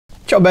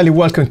Ciao belli,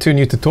 welcome to a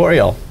new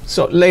tutorial.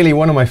 So lately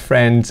one of my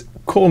friends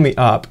called me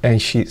up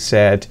and she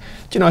said,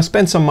 you know, I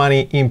spent some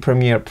money in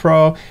Premiere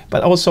Pro,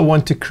 but I also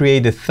want to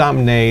create the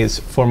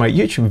thumbnails for my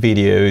YouTube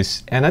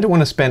videos and I don't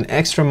want to spend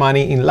extra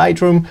money in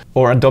Lightroom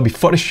or Adobe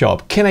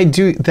Photoshop. Can I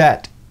do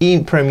that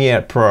in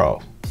Premiere Pro?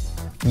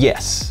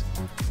 Yes,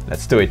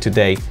 let's do it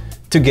today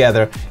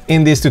together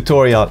in this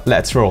tutorial.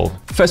 Let's roll.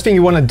 First thing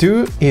you want to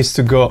do is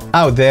to go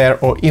out there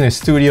or in a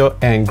studio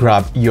and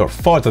grab your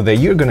photo that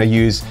you're going to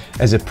use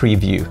as a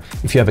preview.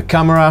 If you have a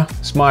camera,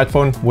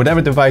 smartphone, whatever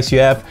device you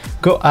have,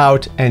 go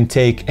out and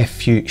take a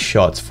few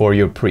shots for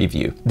your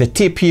preview. The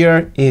tip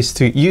here is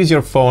to use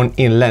your phone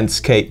in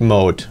landscape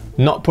mode,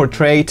 not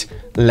portrait,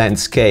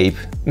 landscape.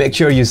 Make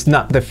sure you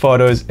snap the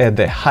photos at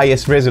the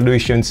highest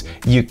resolutions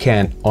you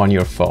can on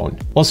your phone.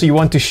 Also, you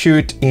want to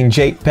shoot in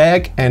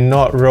Jpeg and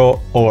not RAW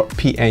or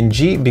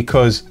PNG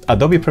because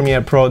Adobe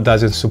Premiere Pro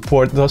doesn't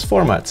support those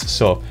formats,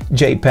 so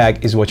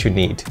Jpeg is what you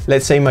need.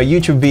 Let's say my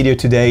YouTube video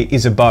today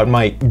is about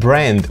my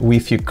brand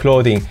With You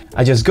Clothing.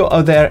 I just go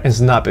out there and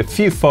snap a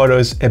few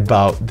photos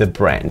about the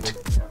brand.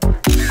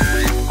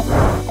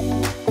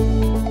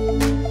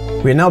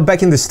 We're now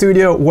back in the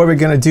studio. What we're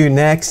gonna do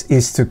next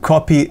is to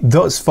copy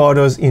those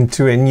photos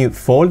into a new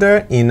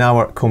folder in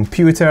our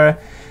computer.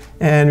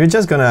 And we're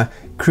just gonna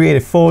create a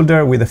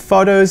folder with the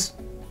photos,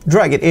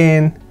 drag it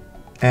in,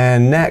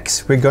 and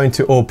next we're going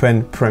to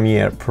open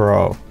Premiere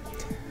Pro.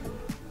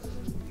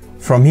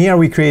 From here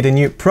we create a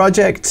new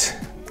project.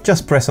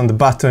 Just press on the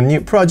button New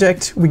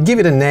Project. We give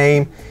it a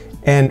name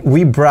and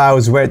we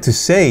browse where to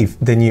save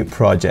the new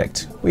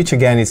project, which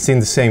again is in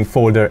the same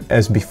folder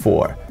as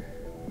before.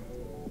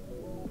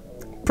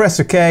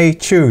 Press OK,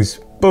 choose,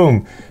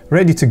 boom,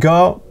 ready to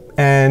go,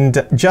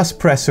 and just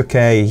press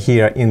OK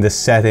here in the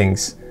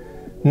settings.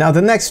 Now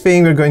the next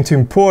thing, we're going to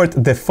import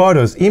the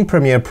photos in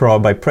Premiere Pro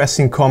by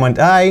pressing Command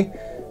I,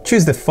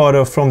 choose the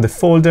photo from the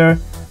folder,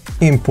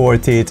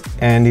 import it,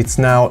 and it's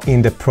now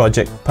in the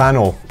project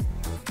panel.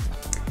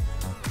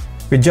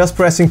 We're just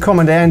pressing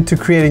Command N to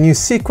create a new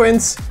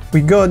sequence.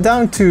 We go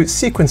down to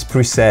sequence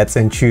presets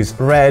and choose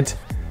Red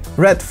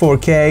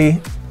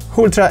 4K,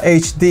 Ultra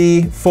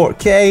HD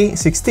 4K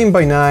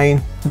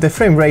 16:9. The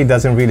frame rate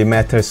doesn't really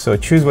matter, so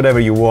choose whatever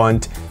you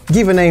want.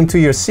 Give a name to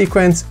your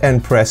sequence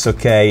and press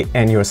OK,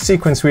 and your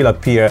sequence will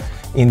appear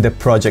in the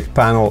project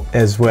panel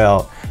as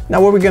well.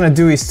 Now what we're gonna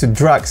do is to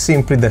drag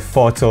simply the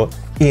photo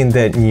in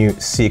the new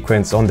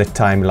sequence on the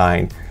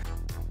timeline.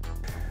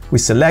 We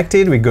select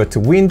it, we go to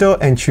Window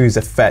and choose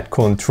Effect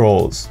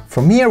Controls.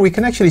 From here we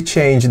can actually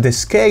change the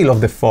scale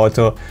of the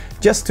photo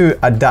just to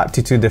adapt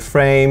it to the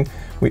frame.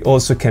 We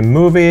also can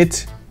move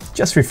it,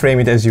 just reframe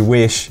it as you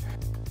wish.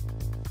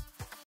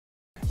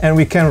 And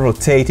we can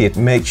rotate it,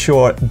 make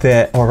sure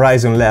the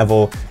horizon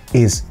level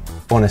is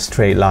on a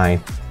straight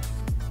line.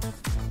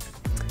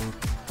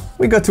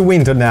 We go to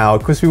Window now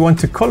because we want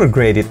to color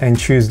grade it and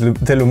choose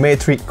the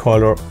Lumetri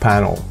color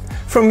panel.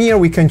 From here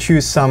we can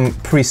choose some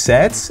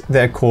presets.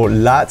 They're called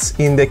LUTs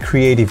in the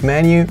creative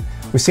menu.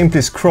 We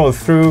simply scroll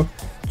through,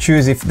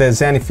 choose if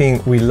there's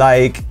anything we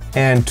like,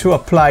 and to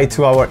apply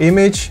to our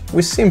image,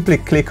 we simply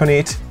click on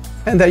it,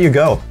 and there you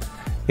go.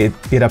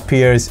 It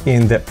appears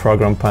in the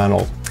program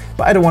panel.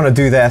 But I don't want to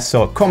do that,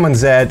 so Command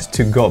Z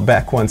to go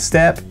back one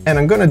step, and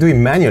I'm going to do it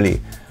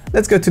manually.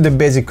 Let's go to the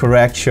basic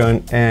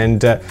correction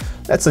and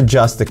let's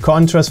adjust the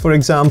contrast, for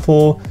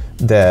example.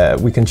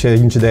 We can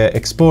change the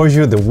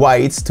exposure, the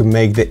whites to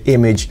make the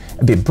image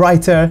a bit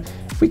brighter.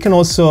 We can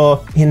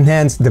also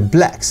enhance the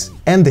blacks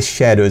and the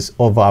shadows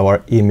of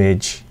our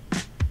image.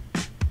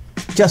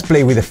 Just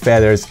play with the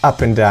feathers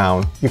up and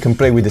down. You can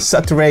play with the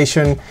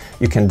saturation,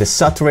 you can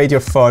desaturate your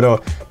photo,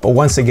 but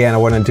once again I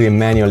want to do it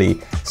manually.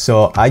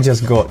 So I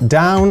just go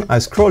down, I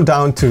scroll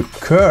down to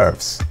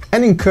curves,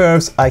 and in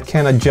curves I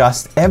can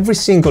adjust every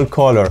single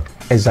color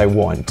as I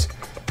want.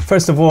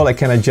 First of all, I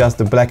can adjust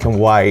the black and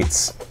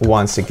whites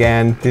once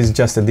again. This is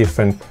just a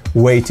different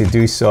way to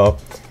do so.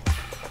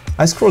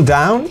 I scroll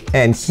down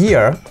and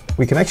here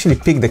we can actually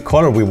pick the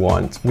color we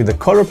want. With the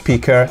color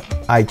picker,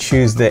 I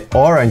choose the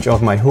orange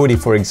of my hoodie,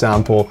 for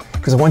example,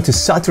 because I want to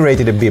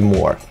saturate it a bit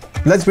more.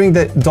 Let's bring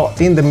the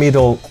dot in the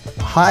middle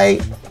high.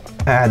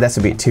 That's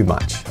a bit too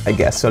much, I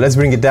guess. So let's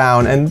bring it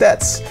down, and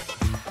that's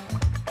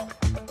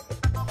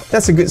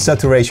a good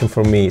saturation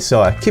for me.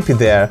 So I keep it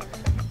there.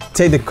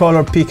 Take the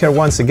color picker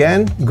once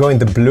again, go in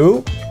the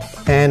blue,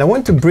 and I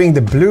want to bring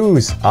the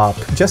blues up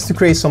just to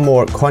create some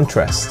more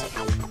contrast.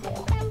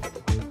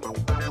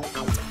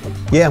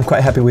 Yeah, I'm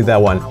quite happy with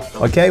that one.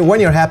 Okay,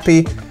 when you're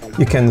happy,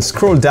 you can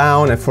scroll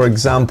down and, for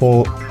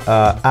example,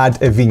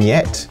 add a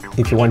vignette.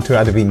 If you want to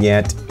add a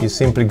vignette, you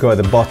simply go at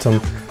the bottom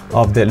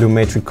of the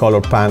Lumetri color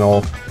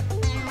panel.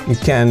 You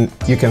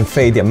can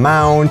fade the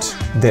amount,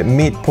 the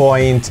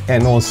midpoint,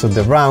 and also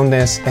the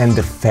roundness and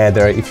the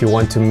feather if you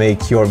want to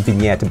make your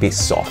vignette a bit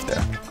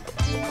softer.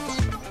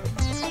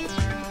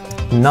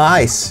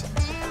 Nice!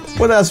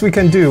 What else we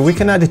can do? We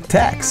can add a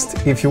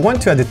text. If you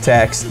want to add a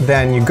text,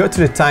 then you go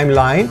to the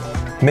timeline.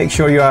 Make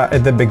sure you are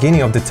at the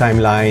beginning of the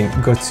timeline,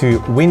 go to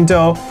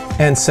Window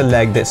and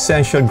select the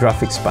Essential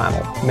Graphics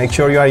panel. Make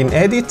sure you are in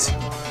Edit,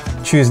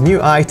 choose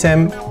New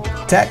Item,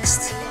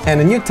 Text,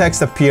 and a new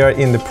text appears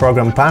in the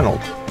Program panel.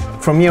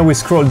 From here we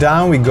scroll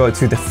down, we go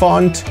to the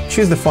font,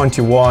 choose the font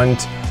you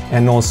want,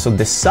 and also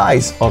the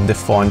size of the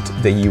font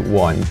that you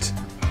want.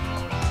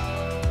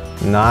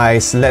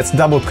 Nice, let's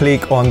double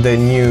click on the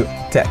new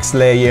text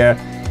layer,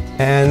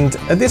 and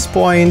at this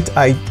point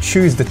I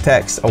choose the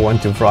text I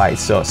want to write,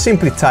 so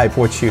simply type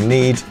what you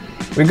need.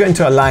 We're going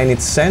to align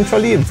it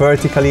centrally,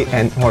 vertically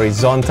and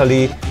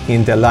horizontally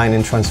in the Align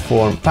and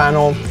Transform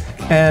panel,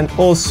 and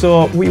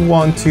also we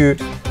want to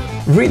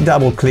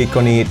double click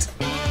on it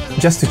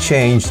just to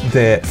change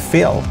the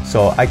fill,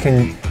 so I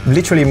can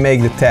literally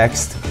make the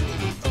text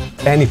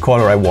any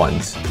color I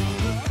want.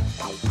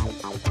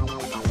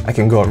 I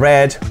can go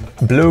red,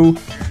 blue,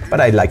 but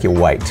I like it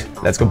white.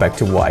 Let's go back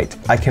to white.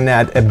 I can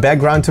add a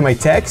background to my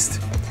text,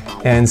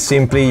 and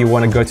simply you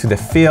want to go to the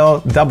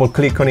fill, double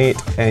click on it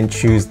and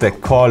choose the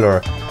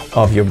color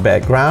of your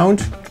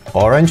background,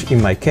 orange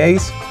in my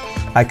case.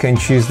 I can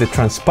choose the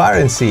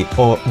transparency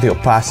or the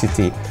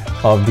opacity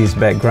of this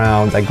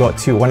background. I got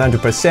to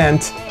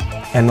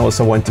 100% and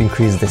also want to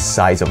increase the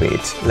size of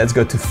it. Let's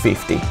go to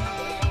 50.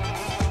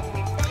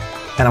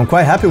 And I'm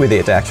quite happy with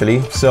it actually.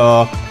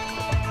 So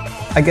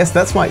I guess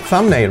that's my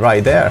thumbnail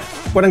right there.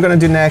 What I'm gonna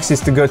do next is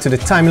to go to the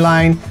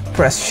timeline,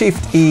 press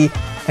Shift E,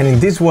 and in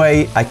this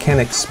way I can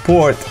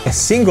export a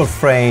single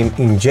frame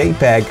in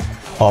JPEG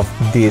of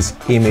this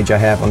image I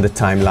have on the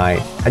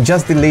timeline. I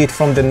just delete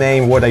from the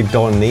name what I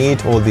don't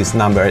need, all these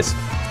numbers,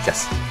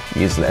 just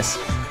useless.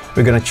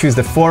 We're gonna choose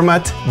the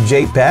format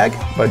JPEG,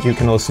 but you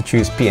can also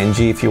choose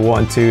PNG if you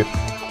want to,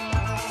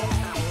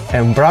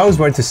 and browse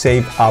where to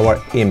save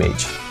our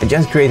image. I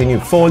just create a new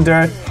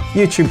folder,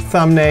 YouTube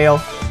thumbnail,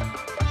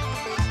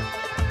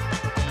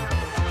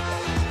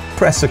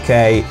 press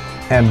OK,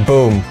 and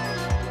boom,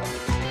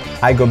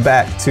 I go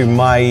back to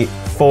my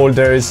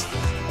folders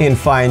in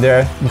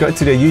Finder, go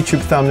to the YouTube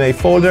thumbnail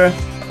folder,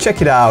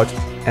 check it out,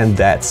 and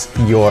that's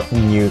your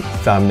new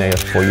thumbnail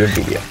for your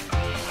video.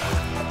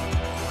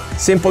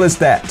 Simple as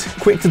that.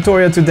 Quick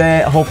tutorial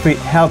today, I hope it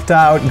helped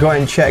out. Go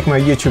and check my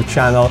YouTube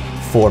channel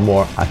for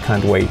more. I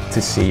can't wait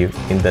to see you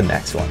in the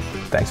next one.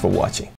 Thanks for watching.